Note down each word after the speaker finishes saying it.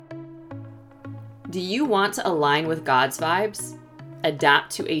Do you want to align with God's vibes,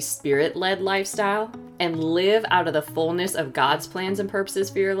 adapt to a spirit-led lifestyle, and live out of the fullness of God's plans and purposes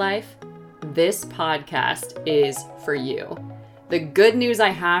for your life? This podcast is for you. The good news I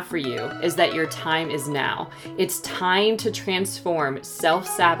have for you is that your time is now. It's time to transform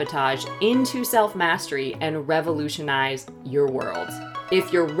self-sabotage into self-mastery and revolutionize your world.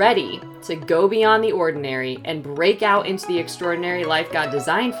 If you're ready to go beyond the ordinary and break out into the extraordinary life God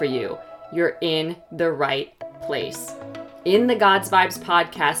designed for you, you're in the right place. In the God's Vibes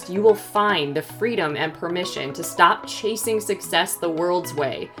podcast, you will find the freedom and permission to stop chasing success the world's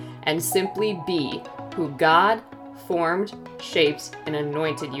way and simply be who God formed, shaped, and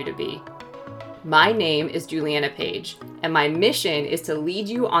anointed you to be. My name is Juliana Page, and my mission is to lead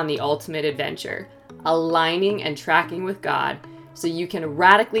you on the ultimate adventure, aligning and tracking with God so you can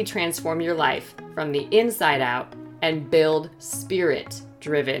radically transform your life from the inside out and build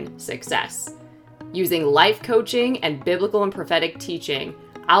spirit-driven success. Using life coaching and biblical and prophetic teaching,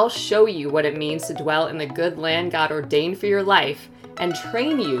 I'll show you what it means to dwell in the good land God ordained for your life and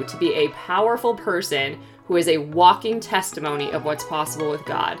train you to be a powerful person who is a walking testimony of what's possible with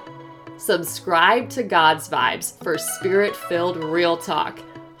God. Subscribe to God's Vibes for spirit-filled real talk,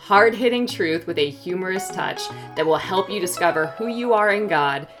 hard-hitting truth with a humorous touch that will help you discover who you are in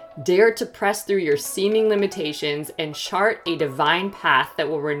God, dare to press through your seeming limitations, and chart a divine path that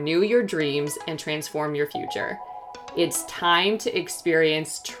will renew your dreams and transform your future. It's time to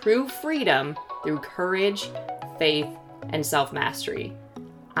experience true freedom through courage, faith, and self-mastery.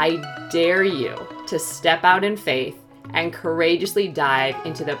 I dare you to step out in faith and courageously dive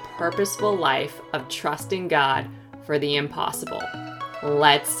into the purposeful life of trusting God for the impossible.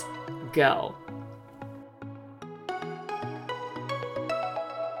 Let's go.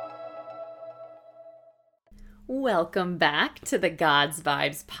 Welcome back to the God's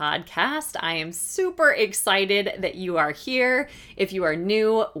Vibes podcast. I am super excited that you are here. If you are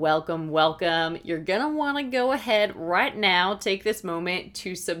new, welcome, welcome. You're gonna want to go ahead right now, take this moment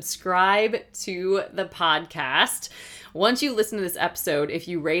to subscribe to the podcast. Once you listen to this episode, if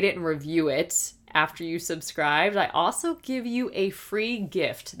you rate it and review it after you subscribed, I also give you a free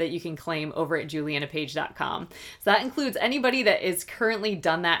gift that you can claim over at julianapage.com. So that includes anybody that is currently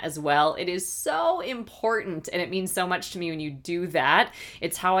done that as well. It is so important and it means so much to me when you do that.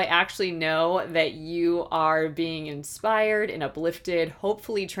 It's how I actually know that you are being inspired and uplifted,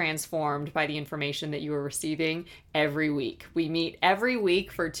 hopefully transformed by the information that you are receiving every week. We meet every week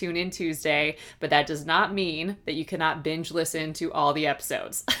for Tune In Tuesday, but that does not mean that you cannot binge listen to all the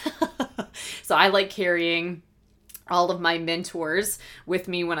episodes. So I like carrying all of my mentors with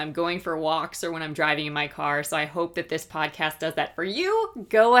me when I'm going for walks or when I'm driving in my car. So I hope that this podcast does that for you.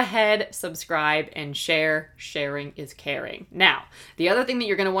 Go ahead, subscribe, and share. Sharing is caring. Now, the other thing that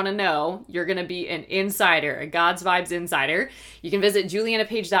you're going to want to know, you're going to be an insider, a God's Vibes insider. You can visit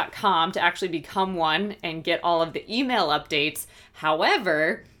julianapage.com to actually become one and get all of the email updates.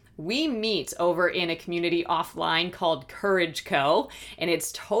 However, we meet over in a community offline called Courage Co, and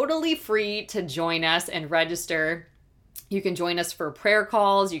it's totally free to join us and register. You can join us for prayer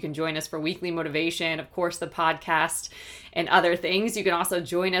calls. You can join us for weekly motivation, of course, the podcast and other things. You can also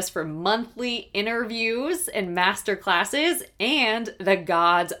join us for monthly interviews and master classes and the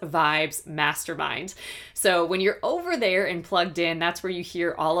God's Vibes Mastermind. So when you're over there and plugged in, that's where you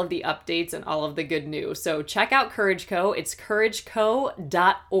hear all of the updates and all of the good news. So check out Courage Co. It's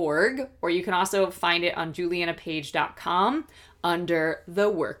courageco.org, or you can also find it on julianapage.com under the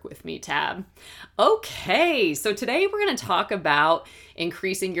Work With Me tab. Okay, so today we're going to talk about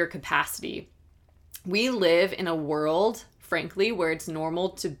increasing your capacity. We live in a world, frankly, where it's normal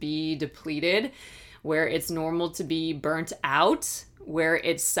to be depleted, where it's normal to be burnt out, where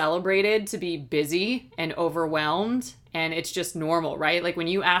it's celebrated to be busy and overwhelmed, and it's just normal, right? Like when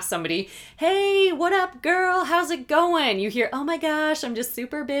you ask somebody, hey, what up, girl? How's it going? You hear, oh my gosh, I'm just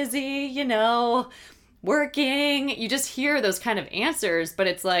super busy, working. You just hear those kind of answers, but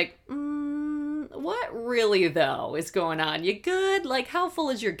it's like, what really though is going on? You good? Like, how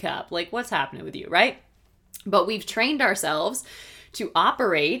full is your cup? Like, what's happening with you, right? But we've trained ourselves to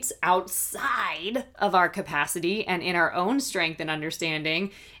operate outside of our capacity and in our own strength and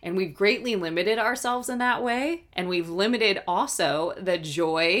understanding, and we've greatly limited ourselves in that way, and we've limited also the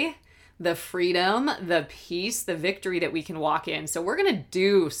joy, the freedom, the peace, the victory that we can walk in. So we're going to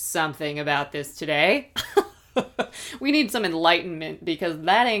do something about this today. We need some enlightenment because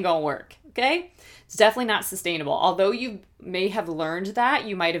that ain't going to work, okay? It's definitely not sustainable. Although you may have learned that,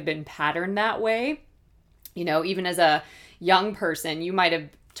 you might have been patterned that way. Even as a young person, you might have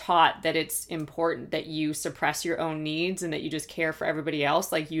taught that it's important that you suppress your own needs and that you just care for everybody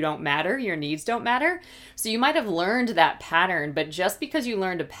else, like you don't matter, your needs don't matter. So you might have learned that pattern, but just because you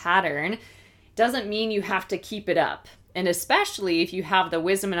learned a pattern doesn't mean you have to keep it up. And especially if you have the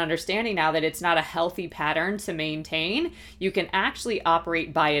wisdom and understanding now that it's not a healthy pattern to maintain, you can actually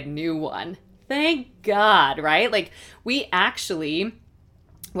operate by a new one. Thank God, right? Like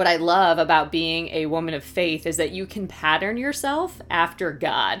what I love about being a woman of faith is that you can pattern yourself after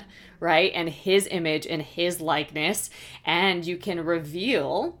God, right? And his image and his likeness. And you can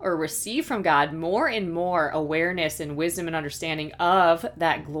reveal or receive from God more and more awareness and wisdom and understanding of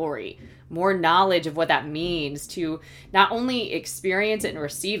that glory, more knowledge of what that means to not only experience it and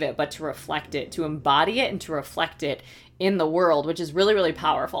receive it, but to reflect it, to embody it and to reflect it in the world, which is really, really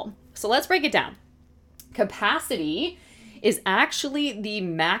powerful. So let's break it down. Capacity is actually the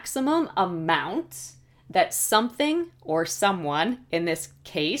maximum amount that something or someone, in this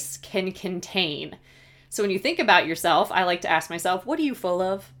case, can contain. So when you think about yourself, I like to ask myself, what are you full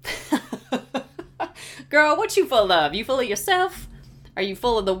of? Girl, what you full of? You full of yourself? Are you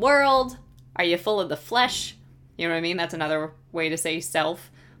full of the world? Are you full of the flesh? You know what I mean? That's another way to say self.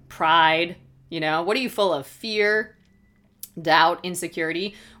 Pride, what are you full of? Fear, doubt,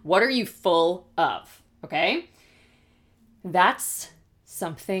 insecurity. What are you full of? Okay? That's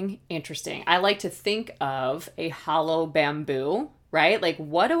something interesting. I like to think of a hollow bamboo, right? Like,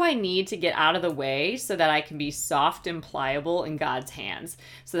 what do I need to get out of the way so that I can be soft and pliable in God's hands,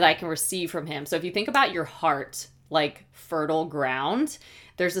 so that I can receive from him? So if you think about your heart like fertile ground,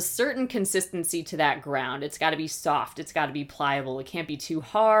 there's a certain consistency to that ground. It's got to be soft. It's got to be pliable. It can't be too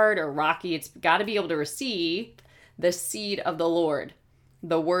hard or rocky. It's got to be able to receive the seed of the Lord,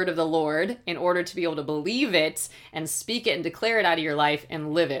 the word of the Lord, in order to be able to believe it and speak it and declare it out of your life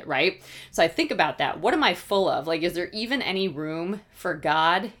and live it, right? So I think about that. What am I full of? Like, is there even any room for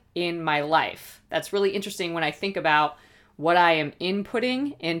God in my life? That's really interesting when I think about what I am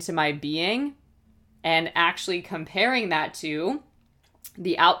inputting into my being and actually comparing that to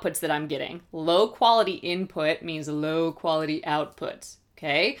the outputs that I'm getting. Low quality input means low quality output.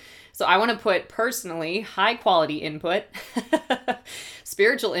 Okay, so I want to put personally high quality input,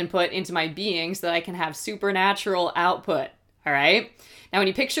 spiritual input into my being so that I can have supernatural output. All right. Now, when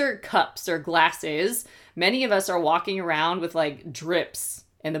you picture cups or glasses, many of us are walking around with like drips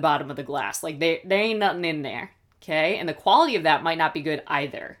in the bottom of the glass. Like they ain't nothing in there. Okay. And the quality of that might not be good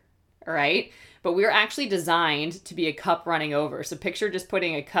either. All right. But we're actually designed to be a cup running over. So picture just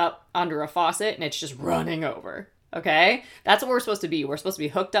putting a cup under a faucet and it's just running over. Okay, that's what we're supposed to be. We're supposed to be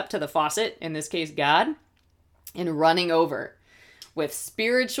hooked up to the faucet, in this case, God, and running over with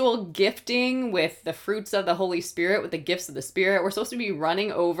spiritual gifting, with the fruits of the Holy Spirit, with the gifts of the Spirit. We're supposed to be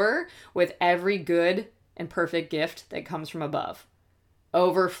running over with every good and perfect gift that comes from above,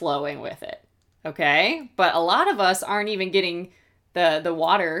 overflowing with it. Okay, but a lot of us aren't even getting the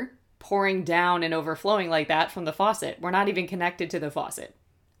water pouring down and overflowing like that from the faucet. We're not even connected to the faucet.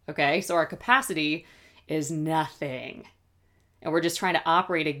 Okay, so our capacity is nothing. And we're just trying to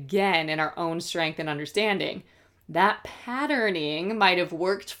operate again in our own strength and understanding. That patterning might have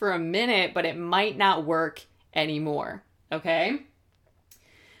worked for a minute, but it might not work anymore. Okay?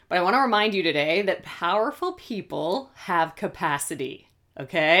 But I want to remind you today that powerful people have capacity.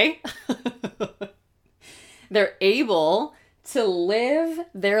 Okay? They're able to live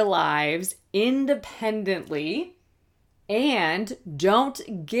their lives independently and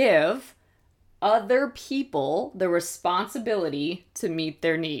don't give other people the responsibility to meet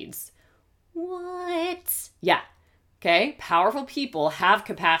their needs. What? Yeah. Okay. Powerful people have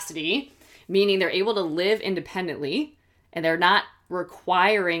capacity, meaning they're able to live independently and they're not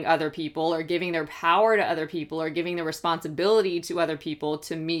requiring other people or giving their power to other people or giving the responsibility to other people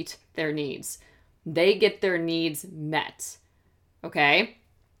to meet their needs. They get their needs met. Okay.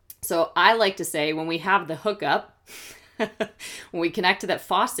 So I like to say when we have the hookup, when we connect to that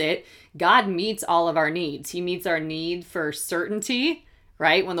faucet, God meets all of our needs. He meets our need for certainty,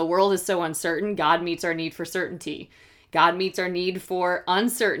 right? When the world is so uncertain, God meets our need for certainty. God meets our need for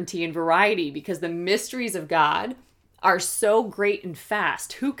uncertainty and variety because the mysteries of God are so great and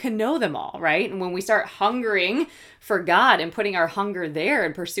fast. Who can know them all, right? And when we start hungering for God and putting our hunger there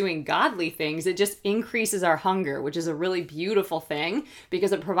and pursuing godly things, it just increases our hunger, which is a really beautiful thing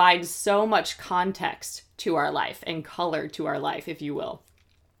because it provides so much context to our life and color to our life, if you will,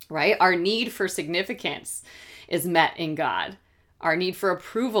 right? Our need for significance is met in God. Our need for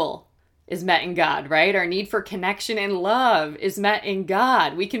approval is met in God, right? Our need for connection and love is met in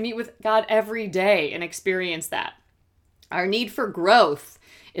God. We can meet with God every day and experience that. Our need for growth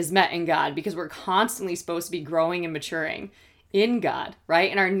is met in God because we're constantly supposed to be growing and maturing in God, right?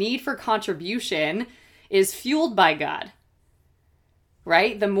 And our need for contribution is fueled by God,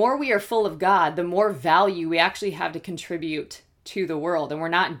 right? The more we are full of God, the more value we actually have to contribute to the world. And we're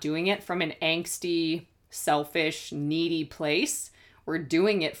not doing it from an angsty, selfish, needy place. We're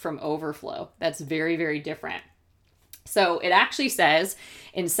doing it from overflow. That's very, very different. So it actually says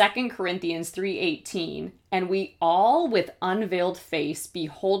in 2 Corinthians 3:18, and we all with unveiled face,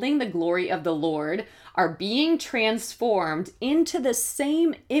 beholding the glory of the Lord, are being transformed into the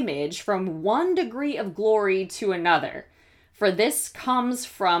same image from one degree of glory to another. For this comes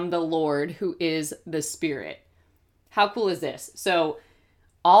from the Lord, who is the Spirit. How cool is this? So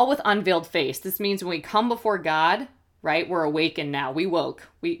all with unveiled face. This means when we come before God, right? We're awakened now. We woke.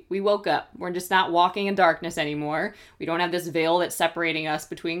 We woke up. We're just not walking in darkness anymore. We don't have this veil that's separating us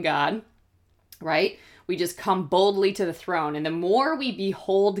between God, right? We just come boldly to the throne. And the more we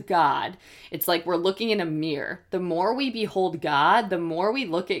behold God, it's like we're looking in a mirror. The more we behold God, the more we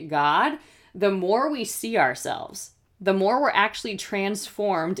look at God, the more we see ourselves. The more we're actually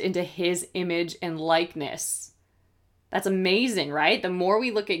transformed into his image and likeness. That's amazing, right? The more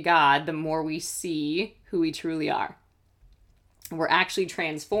we look at God, the more we see who we truly are. We're actually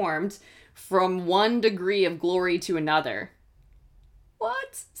transformed from one degree of glory to another.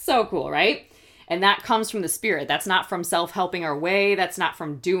 What? So cool, right? And that comes from the Spirit. That's not from self-helping our way. That's not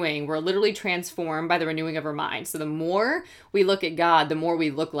from doing. We're literally transformed by the renewing of our mind. So the more we look at God, the more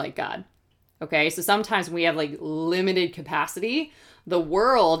we look like God. Okay? So sometimes when we have like limited capacity, the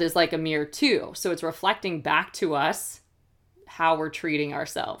world is like a mirror too. So it's reflecting back to us how we're treating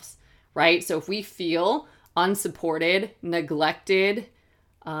ourselves, right? So if we feel unsupported, neglected,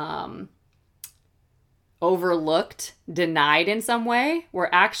 overlooked, denied in some way, we're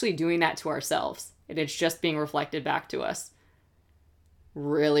actually doing that to ourselves. And it's just being reflected back to us.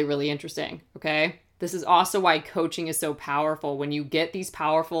 Really, really interesting. Okay. This is also why coaching is so powerful. When you get these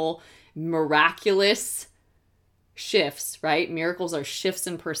powerful, miraculous shifts, right? Miracles are shifts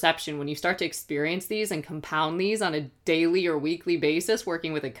in perception. When you start to experience these and compound these on a daily or weekly basis,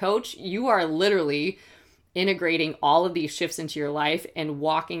 working with a coach, you are literally integrating all of these shifts into your life and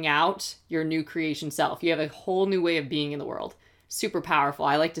walking out your new creation self. You have a whole new way of being in the world. Super powerful.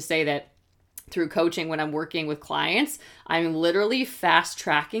 I like to say that through coaching, when I'm working with clients, I'm literally fast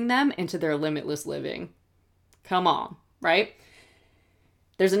tracking them into their limitless living. Come on, right?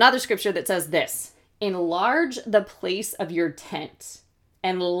 There's another scripture that says this: enlarge the place of your tent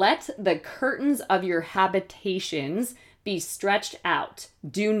and let the curtains of your habitations be stretched out.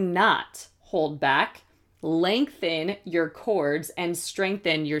 Do not hold back. Lengthen your cords and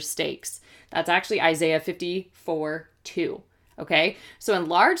strengthen your stakes. That's actually Isaiah 54:2. Okay. So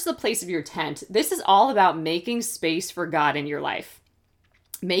enlarge the place of your tent. This is all about making space for God in your life,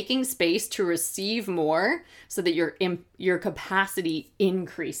 making space to receive more so that your capacity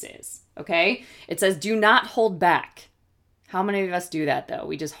increases. Okay. It says, do not hold back. How many of us do that though?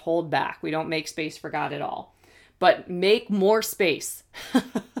 We just hold back. We don't make space for God at all. But make more space.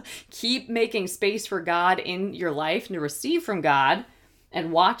 Keep making space for God in your life and to receive from God,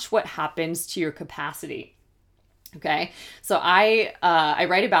 and watch what happens to your capacity. Okay, so I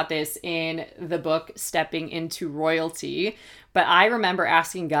write about this in the book Stepping into Royalty, but I remember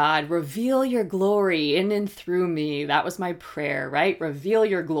asking God, reveal your glory in and through me. That was my prayer, right? Reveal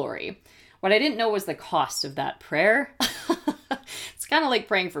your glory. What I didn't know was the cost of that prayer. It's kind of like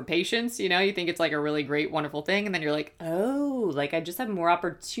praying for patience, you know? You think it's like a really great, wonderful thing, and then you're like, oh, like I just have more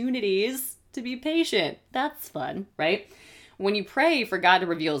opportunities to be patient. That's fun, right? When you pray for God to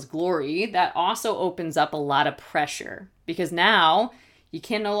reveal his glory, that also opens up a lot of pressure, because now you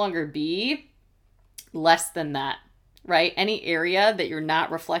can no longer be less than that, right? Any area that you're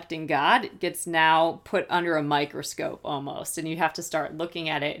not reflecting God gets now put under a microscope almost, and you have to start looking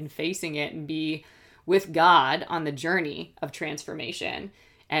at it and facing it and be with God on the journey of transformation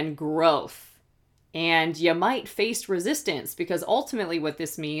and growth. And you might face resistance, because ultimately what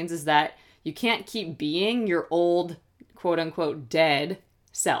this means is that you can't keep being your old, quote unquote, dead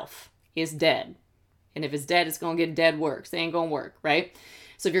self. Is dead. And if it's dead, it's going to get dead works. It ain't going to work, right?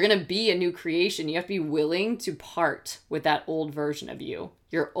 So if you're going to be a new creation, you have to be willing to part with that old version of you,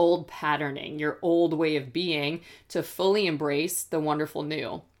 your old patterning, your old way of being, to fully embrace the wonderful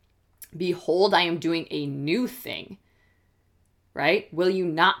new. Behold, I am doing a new thing, right? Will you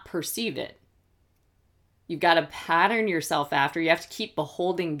not perceive it? You've got to pattern yourself after. You have to keep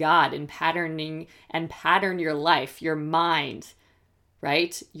beholding God and pattern your life, your mind,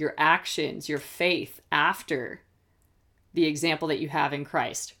 right? Your actions, your faith after the example that you have in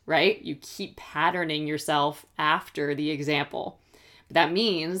Christ, right? You keep patterning yourself after the example. But that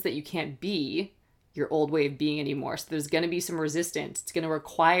means that you can't be your old way of being anymore. So there's going to be some resistance. It's going to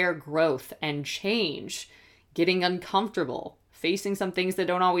require growth and change, getting uncomfortable, facing some things that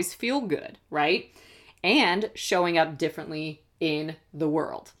don't always feel good, right? And showing up differently in the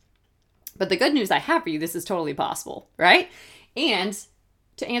world. But the good news I have for you, this is totally possible, right? And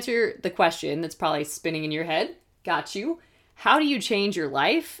to answer the question that's probably spinning in your head, got you. How do you change your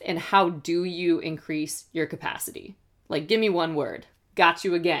life and how do you increase your capacity? Like, give me one word. Got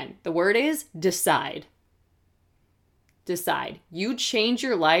you again. The word is decide. Decide. You change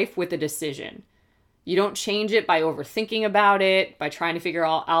your life with a decision. You don't change it by overthinking about it, by trying to figure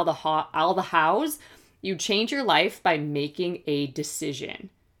out all the hows. You change your life by making a decision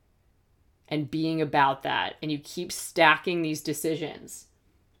and being about that. And you keep stacking these decisions.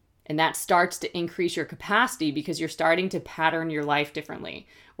 And that starts to increase your capacity because you're starting to pattern your life differently.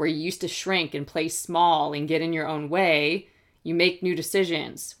 Where you used to shrink and play small and get in your own way, you make new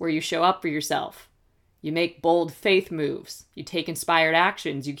decisions where you show up for yourself. You make bold faith moves. You take inspired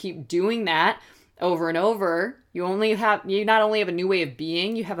actions. You keep doing that over and over. You not only have a new way of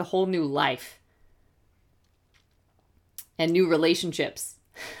being, you have a whole new life. And new relationships.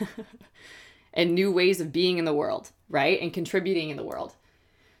 And new ways of being in the world, right? And contributing in the world.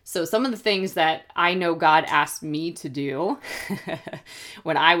 So some of the things that I know God asked me to do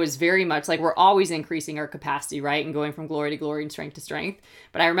when I was very much like, we're always increasing our capacity, right? And going from glory to glory and strength to strength.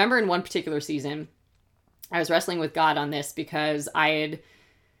 But I remember in one particular season, I was wrestling with God on this because I had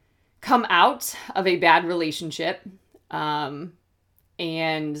come out of a bad relationship and,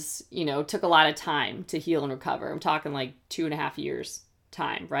 took a lot of time to heal and recover. I'm talking like 2.5 years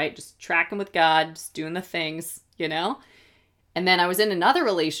time, right? Just tracking with God, just doing the things, And then I was in another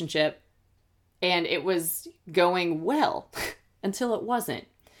relationship and it was going well until it wasn't.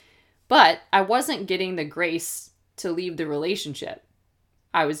 But I wasn't getting the grace to leave the relationship.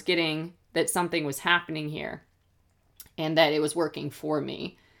 I was getting that something was happening here and that it was working for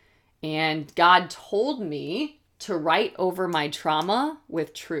me. And God told me to write over my trauma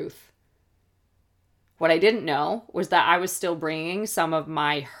with truth. What I didn't know was that I was still bringing some of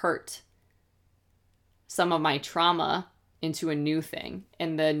my hurt, some of my trauma into a new thing.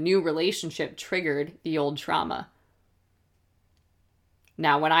 And the new relationship triggered the old trauma.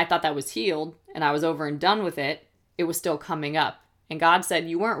 Now, when I thought that was healed and I was over and done with it, it was still coming up. And God said,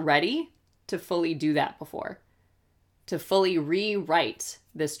 you weren't ready to fully do that before. To fully rewrite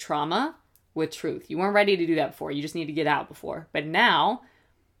this trauma with truth. You weren't ready to do that before. You just need to get out before. But now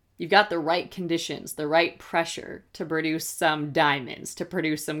you've got the right conditions, the right pressure to produce some diamonds, to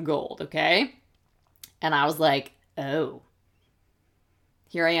produce some gold, okay? And I was like, oh.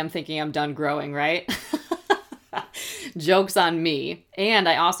 Here I am thinking I'm done growing, right? Joke's on me. And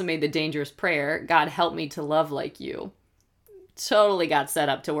I also made the dangerous prayer, God, help me to love like you. Totally got set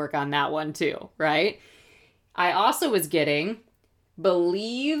up to work on that one too, right? I also was getting,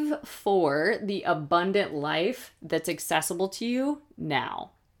 believe for the abundant life that's accessible to you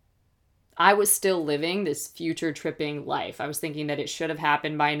now. I was still living this future tripping life. I was thinking that it should have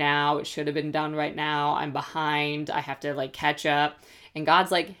happened by now. It should have been done right now. I'm behind. I have to catch up. And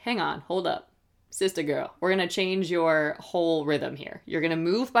God's like, hang on, hold up. Sister girl, we're going to change your whole rhythm here. You're going to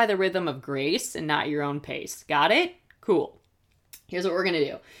move by the rhythm of grace and not your own pace. Got it? Cool. Here's what we're going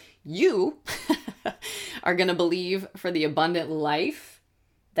to do. You are going to believe for the abundant life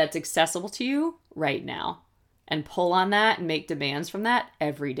that's accessible to you right now. And pull on that and make demands from that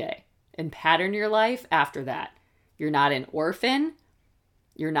every day. And pattern your life after that. You're not an orphan.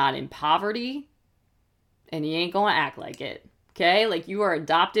 You're not in poverty. And you ain't going to act like it. Okay? You are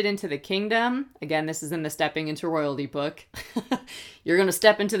adopted into the kingdom. Again, this is in the Stepping into Royalty book. You're going to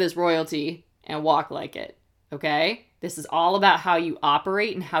step into this royalty and walk like it. Okay? This is all about how you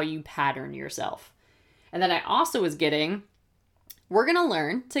operate and how you pattern yourself. And then I also was getting, we're going to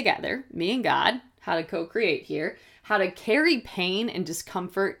learn together, me and God, how to co-create here, how to carry pain and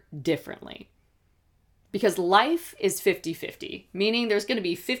discomfort differently. Because life is 50-50, meaning there's going to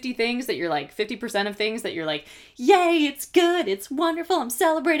be 50 things that you're 50% of things that you're yay, it's good, it's wonderful, I'm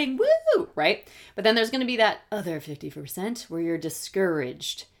celebrating, woo, right? But then there's going to be that other 50% where you're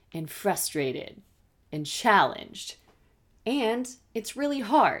discouraged and frustrated and challenged. And it's really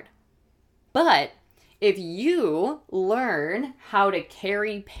hard. But if you learn how to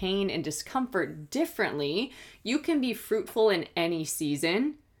carry pain and discomfort differently, you can be fruitful in any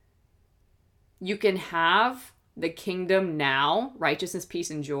season. You can have the kingdom now, righteousness,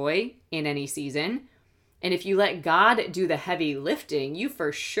 peace, and joy in any season. And if you let God do the heavy lifting, you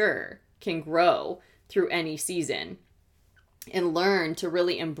for sure can grow through any season and learn to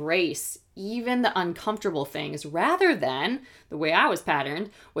really embrace even the uncomfortable things rather than the way I was patterned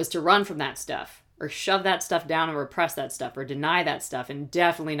was to run from that stuff, or shove that stuff down and repress that stuff or deny that stuff and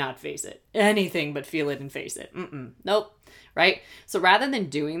definitely not face it. Anything but feel it and face it. Nope. Right? So rather than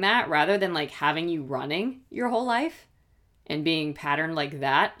doing that, rather than like having you running your whole life and being patterned like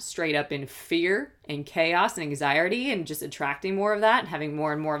that, straight up in fear and chaos and anxiety and just attracting more of that and having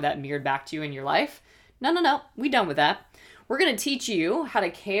more and more of that mirrored back to you in your life. No. We done with that. We're going to teach you how to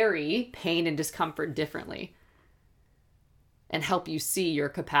carry pain and discomfort differently and help you see your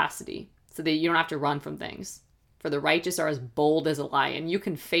capacity so that you don't have to run from things. For the righteous are as bold as a lion. You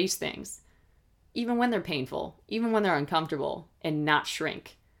can face things even when they're painful, even when they're uncomfortable, and not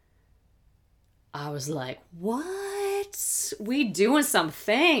shrink. I was like, what? We doing some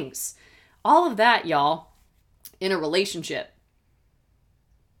things. All of that, y'all, in a relationship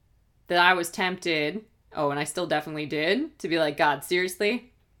that I was tempted, and I still definitely did, to be like, God,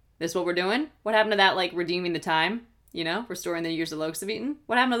 seriously? This is what we're doing? What happened to that, like, redeeming the time? You know, restoring the years the locusts have eaten?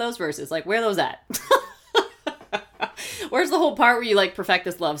 What happened to those verses? Like, where are those at? Where's the whole part where you, like, perfect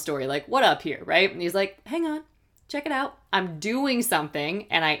this love story? Like, what up here, right? And he's like, hang on, check it out. I'm doing something,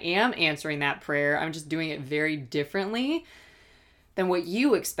 and I am answering that prayer. I'm just doing it very differently than what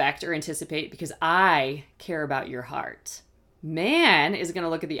you expect or anticipate because I care about your heart. Man is going to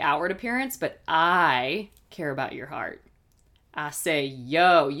look at the outward appearance, but I care about your heart. I say,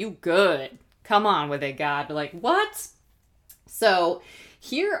 yo, you good. Come on with it, God. But like, what? So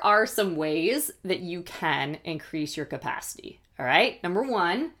here are some ways that you can increase your capacity. All right. Number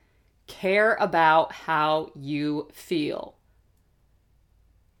one, care about how you feel.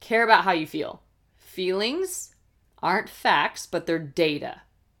 Care about how you feel. Feelings aren't facts, but they're data.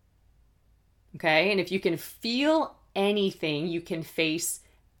 Okay. And if you can feel anything, you can face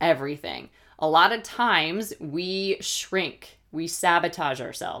everything. A lot of times we shrink, we sabotage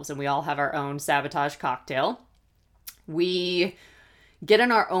ourselves, and we all have our own sabotage cocktail. We get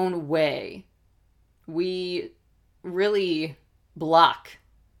in our own way. We really block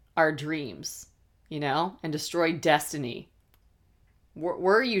our dreams, and destroy destiny.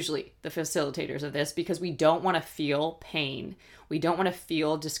 We're usually the facilitators of this because we don't want to feel pain. We don't want to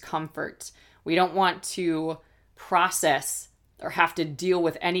feel discomfort. We don't want to process or have to deal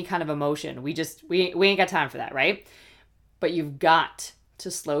with any kind of emotion. We ain't got time for that, right? But you've got to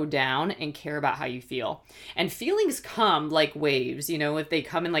slow down and care about how you feel. And feelings come like waves, if they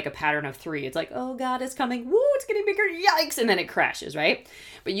come in like a pattern of 3, it's like, oh God, it's coming. Woo, it's getting bigger. Yikes. And then it crashes, right?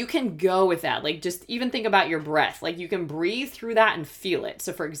 But you can go with that. Like just even think about your breath. Like you can breathe through that and feel it.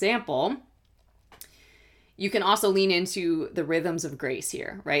 So for example, you can also lean into the rhythms of grace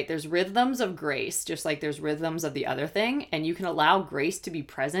here, right? There's rhythms of grace, just like there's rhythms of the other thing. And you can allow grace to be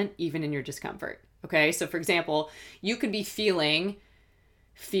present even in your discomfort. Okay. So for example, you could be feeling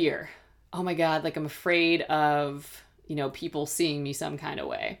fear. Oh my God, like I'm afraid of, people seeing me some kind of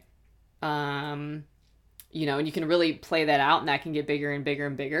way. And you can really play that out and that can get bigger and bigger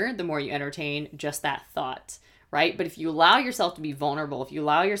and bigger the more you entertain just that thought, right? But if you allow yourself to be vulnerable, if you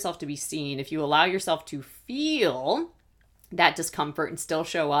allow yourself to be seen, if you allow yourself to feel that discomfort and still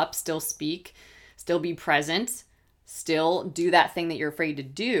show up, still speak, still be present, still do that thing that you're afraid to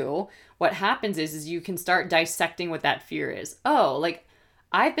do, what happens is you can start dissecting what that fear is. Oh, like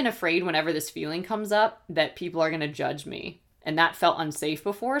I've been afraid whenever this feeling comes up that people are going to judge me. And that felt unsafe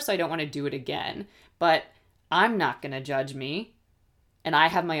before, so I don't want to do it again. But I'm not going to judge me. And I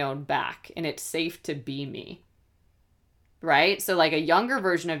have my own back. And it's safe to be me. Right? So like a younger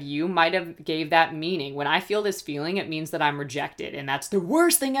version of you might have gave that meaning. When I feel this feeling, it means that I'm rejected. And that's the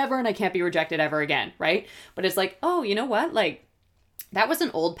worst thing ever. And I can't be rejected ever again. Right? But it's like, oh, you know what? Like that was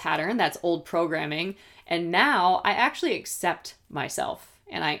an old pattern. That's old programming. And now I actually accept myself.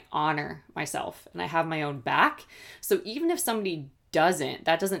 And I honor myself and I have my own back. So even if somebody doesn't,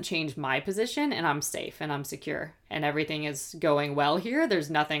 that doesn't change my position and I'm safe and I'm secure and everything is going well here. There's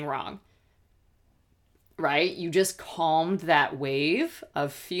nothing wrong, right? You just calmed that wave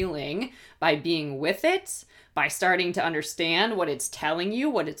of feeling by being with it, by starting to understand what it's telling you,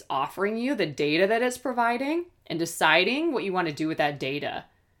 what it's offering you, the data that it's providing, and deciding what you want to do with that data.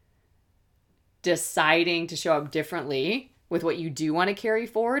 Deciding to show up differently with what you do want to carry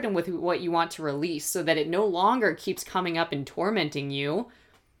forward and with what you want to release so that it no longer keeps coming up and tormenting you,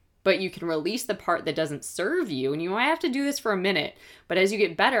 but you can release the part that doesn't serve you. And you might have to do this for a minute, but as you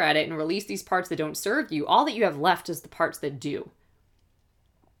get better at it and release these parts that don't serve you, all that you have left is the parts that do.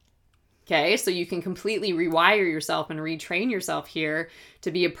 Okay, so you can completely rewire yourself and retrain yourself here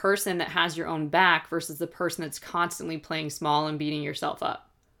to be a person that has your own back versus the person that's constantly playing small and beating yourself up.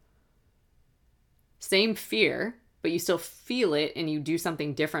 Same fear, but you still feel it and you do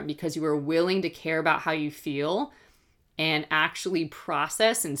something different because you are willing to care about how you feel and actually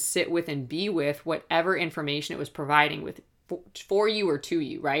process and sit with and be with whatever information it was providing with for you or to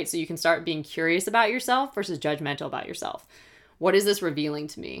you, right? So you can start being curious about yourself versus judgmental about yourself. What is this revealing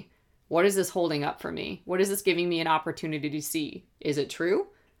to me? What is this holding up for me? What is this giving me an opportunity to see? Is it true?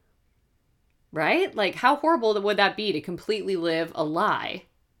 Right? Like, how horrible would that be to completely live a lie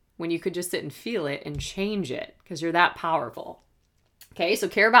when you could just sit and feel it and change it because you're that powerful? Okay, so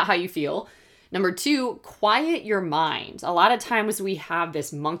care about how you feel. Number 2, quiet your mind. A lot of times we have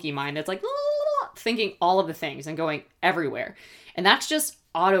this monkey mind that's like thinking all of the things and going everywhere. And that's just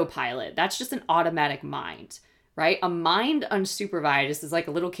autopilot. That's just an automatic mind, right? A mind unsupervised is like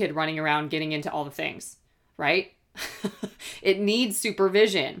a little kid running around getting into all the things, right? It needs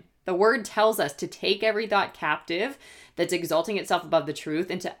supervision. The word tells us to take every thought captive that's exalting itself above the truth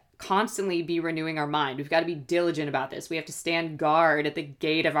and to constantly be renewing our mind. We've got to be diligent about this. We have to stand guard at the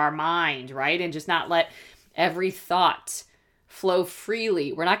gate of our mind, right? And just not let every thought flow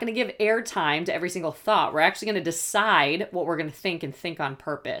freely. We're not going to give airtime to every single thought. We're actually going to decide what we're going to think and think on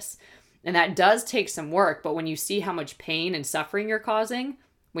purpose. And that does take some work, but when you see how much pain and suffering you're causing,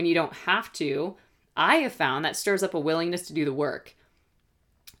 when you don't have to, I have found that stirs up a willingness to do the work.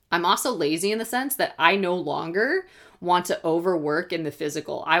 I'm also lazy in the sense that I no longer want to overwork in the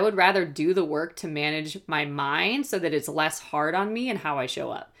physical. I would rather do the work to manage my mind so that it's less hard on me and how I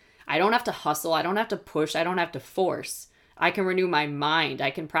show up. I don't have to hustle. I don't have to push. I don't have to force. I can renew my mind. I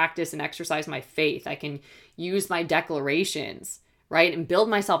can practice and exercise my faith. I can use my declarations, right? And build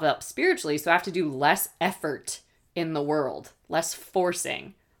myself up spiritually. So I have to do less effort in the world, less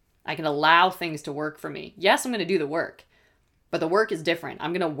forcing. I can allow things to work for me. Yes, I'm going to do the work, but the work is different.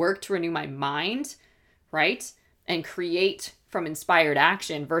 I'm going to work to renew my mind, right? And create from inspired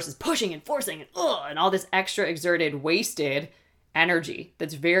action versus pushing and forcing and all this extra exerted, wasted energy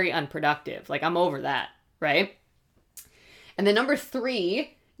that's very unproductive. Like, I'm over that, right? And then number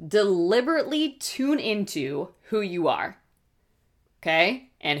 3, deliberately tune into who you are. Okay?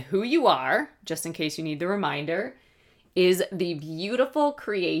 And who you are, just in case you need the reminder, is the beautiful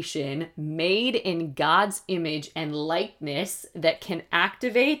creation made in God's image and likeness that can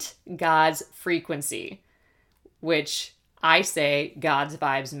activate God's frequency, which I say God's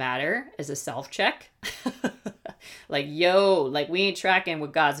vibes matter as a self-check. Like, yo, like we ain't tracking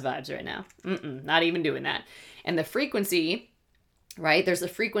with God's vibes right now. Not even doing that. And the frequency, right? There's a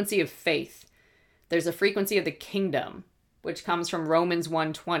frequency of faith. There's a frequency of the kingdom, which comes from Romans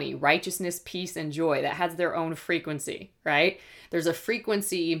 1:20, righteousness, peace, and joy. That has their own frequency, right? There's a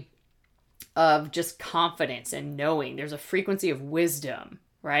frequency of just confidence and knowing. There's a frequency of wisdom,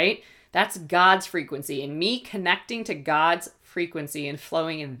 right? That's God's frequency. And me connecting to God's frequency and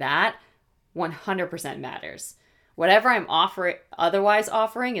flowing in that 100% matters. Whatever I'm otherwise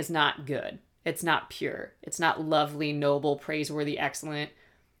offering is not good. It's not pure. It's not lovely, noble, praiseworthy, excellent,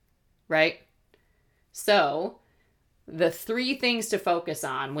 right? So the 3 things to focus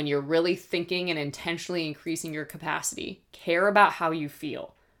on when you're really thinking and intentionally increasing your capacity: care about how you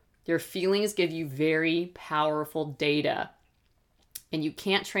feel. Your feelings give you very powerful data, and you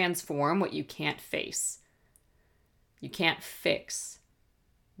can't transform what you can't face. You can't fix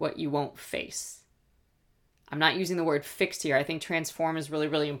what you won't face. I'm not using the word fixed here. I think transform is really,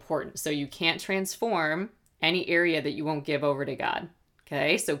 really important. So you can't transform any area that you won't give over to God.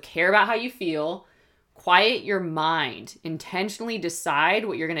 Okay? So care about how you feel. Quiet your mind. Intentionally decide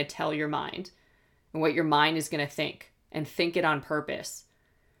what you're going to tell your mind and what your mind is going to think, and think it on purpose.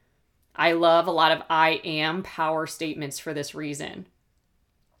 I love a lot of I am power statements for this reason.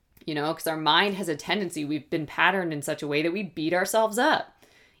 You know, because our mind has a tendency, we've been patterned in such a way that we beat ourselves up.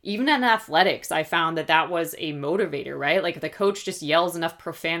 Even in athletics, I found that was a motivator, right? Like, if the coach just yells enough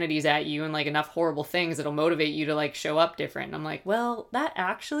profanities at you and like enough horrible things, it'll motivate you to like show up different. And I'm like, well, that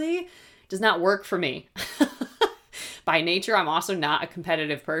actually does not work for me. By nature, I'm also not a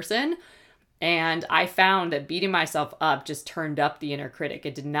competitive person. And I found that beating myself up just turned up the inner critic.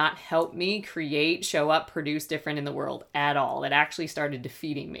 It did not help me create, show up, produce different in the world at all. It actually started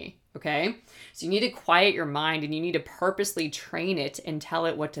defeating me, okay? So you need to quiet your mind, and you need to purposely train it and tell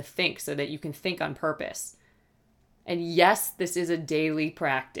it what to think so that you can think on purpose. And yes, this is a daily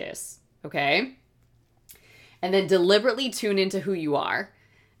practice, okay? And then deliberately tune into who you are.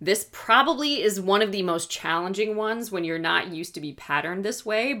 This probably is one of the most challenging ones when you're not used to be patterned this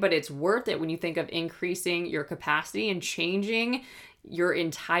way, but it's worth it when you think of increasing your capacity and changing your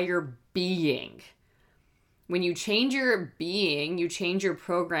entire being. When you change your being, you change your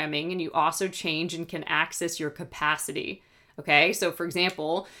programming, and you also change and can access your capacity. Okay, so for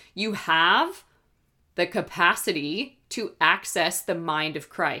example, you have the capacity to access the mind of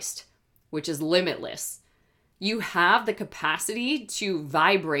Christ, which is limitless. You have the capacity to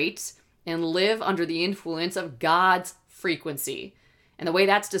vibrate and live under the influence of God's frequency. And the way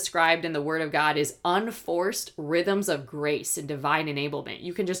that's described in the Word of God is unforced rhythms of grace and divine enablement.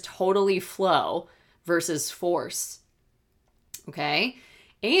 You can just totally flow versus force. Okay?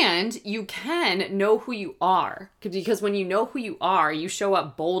 And you can know who you are, because when you know who you are, you show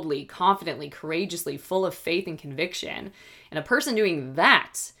up boldly, confidently, courageously, full of faith and conviction. And a person doing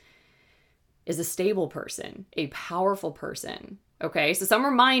that is a stable person, a powerful person. Okay? So some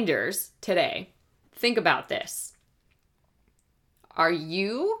reminders today. Think about this. Are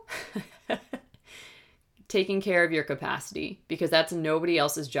you taking care of your capacity? Because that's nobody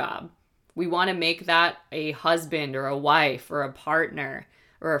else's job. We want to make that a husband or a wife or a partner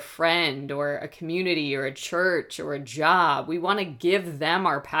or a friend or a community or a church or a job. We want to give them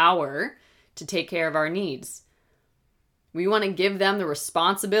our power to take care of our needs. We want to give them the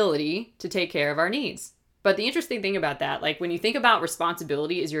responsibility to take care of our needs. But the interesting thing about that, like when you think about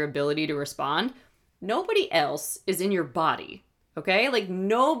responsibility is your ability to respond, nobody else is in your body. Okay? Like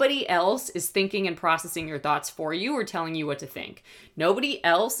nobody else is thinking and processing your thoughts for you or telling you what to think. Nobody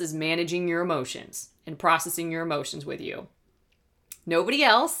else is managing your emotions and processing your emotions with you. Nobody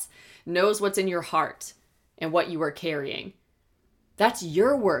else knows what's in your heart and what you are carrying. That's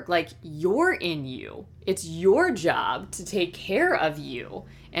your work. Like you're in you. It's your job to take care of you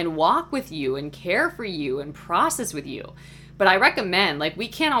and walk with you and care for you and process with you. But I recommend, like, we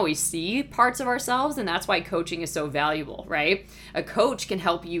can't always see parts of ourselves, and that's why coaching is so valuable, right? A coach can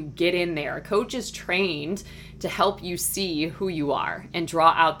help you get in there. A coach is trained to help you see who you are and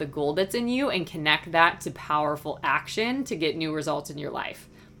draw out the gold that's in you and connect that to powerful action to get new results in your life.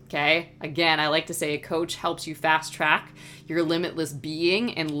 Okay? Again, I like to say a coach helps you fast track your limitless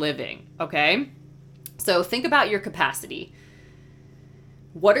being and living. Okay? So think about your capacity.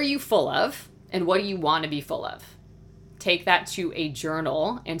 What are you full of, and what do you want to be full of? Take that to a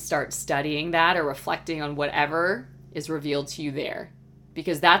journal and start studying that or reflecting on whatever is revealed to you there.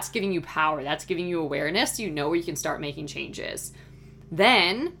 Because that's giving you power. That's giving you awareness. You know where you can start making changes.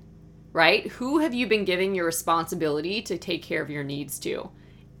 Then, right, who have you been giving your responsibility to take care of your needs to?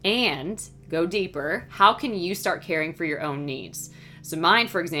 And go deeper, how can you start caring for your own needs? So mine,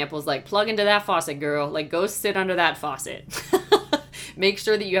 for example, is like, plug into that faucet, girl. Like, go sit under that faucet. Make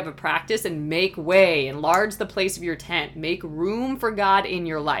sure that you have a practice and make way. Enlarge the place of your tent. Make room for God in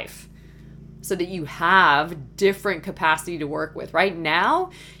your life so that you have different capacity to work with. Right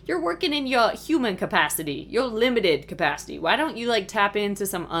now, you're working in your human capacity, your limited capacity. Why don't you like tap into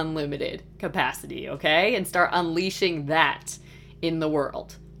some unlimited capacity, okay? And start unleashing that in the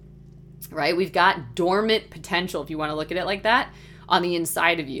world, right? We've got dormant potential, if you want to look at it like that, on the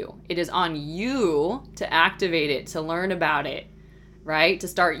inside of you. It is on you to activate it, to learn about it, right? To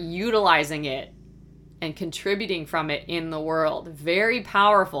start utilizing it and contributing from it in the world. Very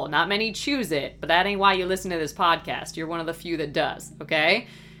powerful. Not many choose it, but that ain't why you listen to this podcast. You're one of the few that does, okay?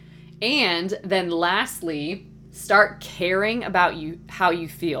 And then lastly, start caring about you, how you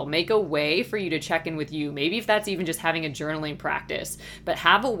feel. Make a way for you to check in with you. Maybe if that's even just having a journaling practice, but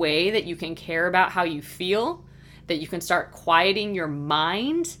have a way that you can care about how you feel, that you can start quieting your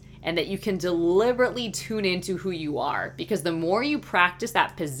mind, and that you can deliberately tune into who you are. Because the more you practice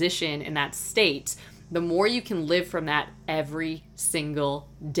that position in that state, the more you can live from that every single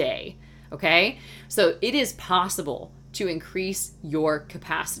day, okay? So it is possible to increase your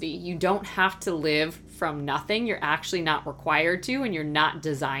capacity. You don't have to live from nothing. You're actually not required to, and you're not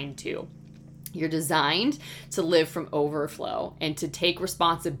designed to. You're designed to live from overflow and to take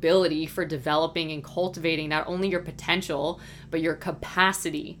responsibility for developing and cultivating not only your potential, but your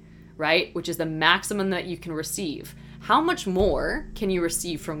capacity, right? Which is the maximum that you can receive. How much more can you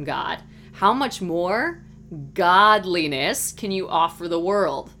receive from God? How much more godliness can you offer the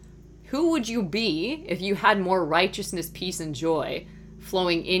world? Who would you be if you had more righteousness, peace, and joy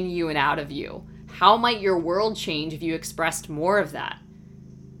flowing in you and out of you? How might your world change if you expressed more of that?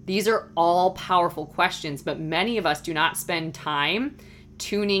 These are all powerful questions, but many of us do not spend time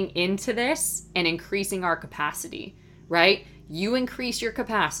tuning into this and increasing our capacity, right? You increase your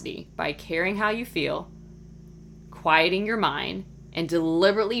capacity by caring how you feel, quieting your mind, and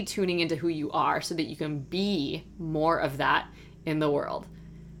deliberately tuning into who you are so that you can be more of that in the world.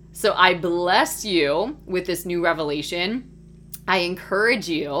 So I bless you with this new revelation. I encourage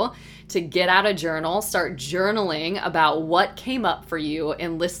you to get out a journal, start journaling about what came up for you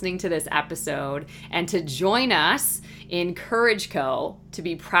in listening to this episode, and to join us in Courage Co. to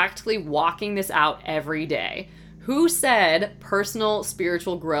be practically walking this out every day. Who said personal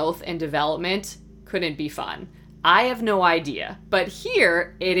spiritual growth and development couldn't be fun? I have no idea, but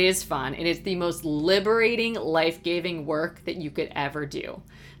here it is fun and it's the most liberating, life-giving work that you could ever do.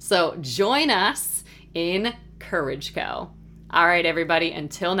 So join us in Courage Co. All right, everybody,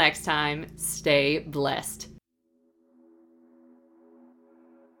 until next time, stay blessed.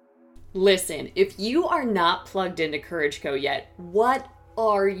 Listen, if you are not plugged into Courage Co yet, what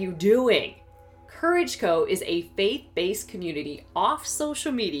are you doing? Courage Co is a faith-based community off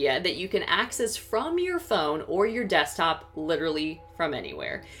social media that you can access from your phone or your desktop, literally from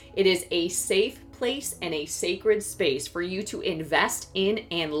anywhere. It is a safe place and a sacred space for you to invest in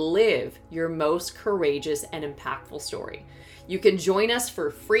and live your most courageous and impactful story. You can join us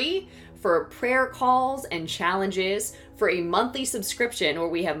for free for prayer calls and challenges, for a monthly subscription where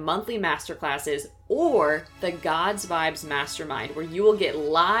we have monthly masterclasses, or the God's Vibes Mastermind, where you will get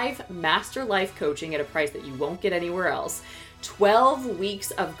live master life coaching at a price that you won't get anywhere else. 12 weeks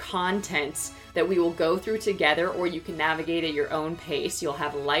of content that we will go through together, or you can navigate at your own pace. You'll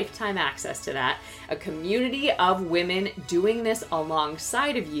have lifetime access to that. A community of women doing this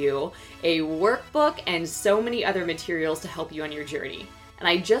alongside of you, a workbook, and so many other materials to help you on your journey. And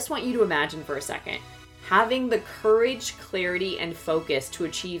I just want you to imagine for a second, having the courage, clarity, and focus to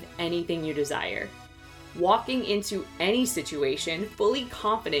achieve anything you desire. Walking into any situation fully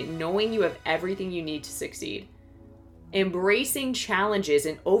confident, knowing you have everything you need to succeed. Embracing challenges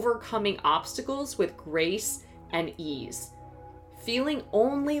and overcoming obstacles with grace and ease. Feeling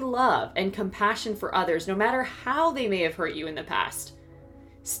only love and compassion for others, no matter how they may have hurt you in the past.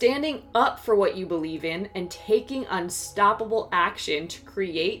 Standing up for what you believe in and taking unstoppable action to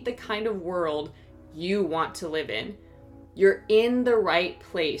create the kind of world you want to live in. You're in the right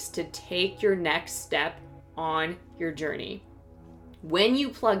place to take your next step on your journey. When you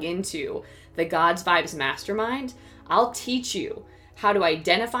plug into the God's Vibes Mastermind, I'll teach you how to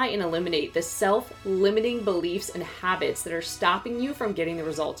identify and eliminate the self-limiting beliefs and habits that are stopping you from getting the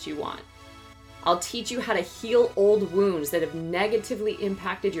results you want. I'll teach you how to heal old wounds that have negatively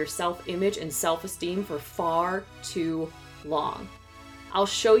impacted your self-image and self-esteem for far too long. I'll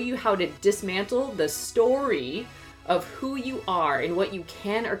show you how to dismantle the story of who you are and what you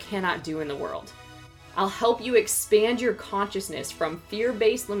can or cannot do in the world. I'll help you expand your consciousness from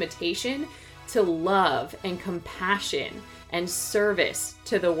fear-based limitation to love and compassion and service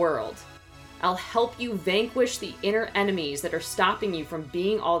to the world. I'll help you vanquish the inner enemies that are stopping you from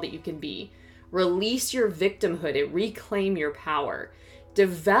being all that you can be. Release your victimhood and reclaim your power.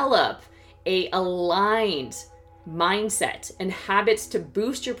 Develop a aligned mindset and habits to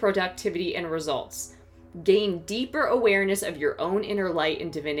boost your productivity and results. Gain deeper awareness of your own inner light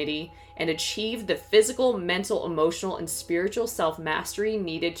and divinity, and achieve the physical, mental, emotional, and spiritual self-mastery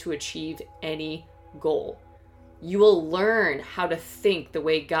needed to achieve any goal. You will learn how to think the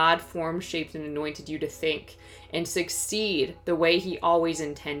way God formed, shaped, and anointed you to think, and succeed the way He always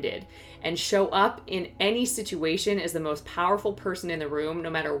intended, and show up in any situation as the most powerful person in the room, no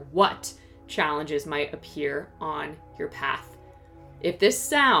matter what challenges might appear on your path. If this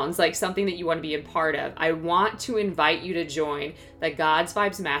sounds like something that you want to be a part of, I want to invite you to join the God's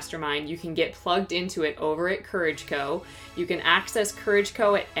Vibes Mastermind. You can get plugged into it over at Courage Co. You can access Courage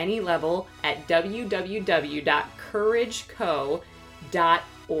Co at any level at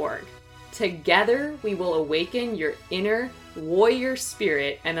www.courageco.org. Together, we will awaken your inner warrior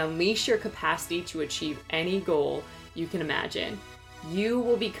spirit and unleash your capacity to achieve any goal you can imagine. You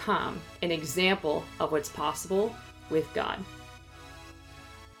will become an example of what's possible with God.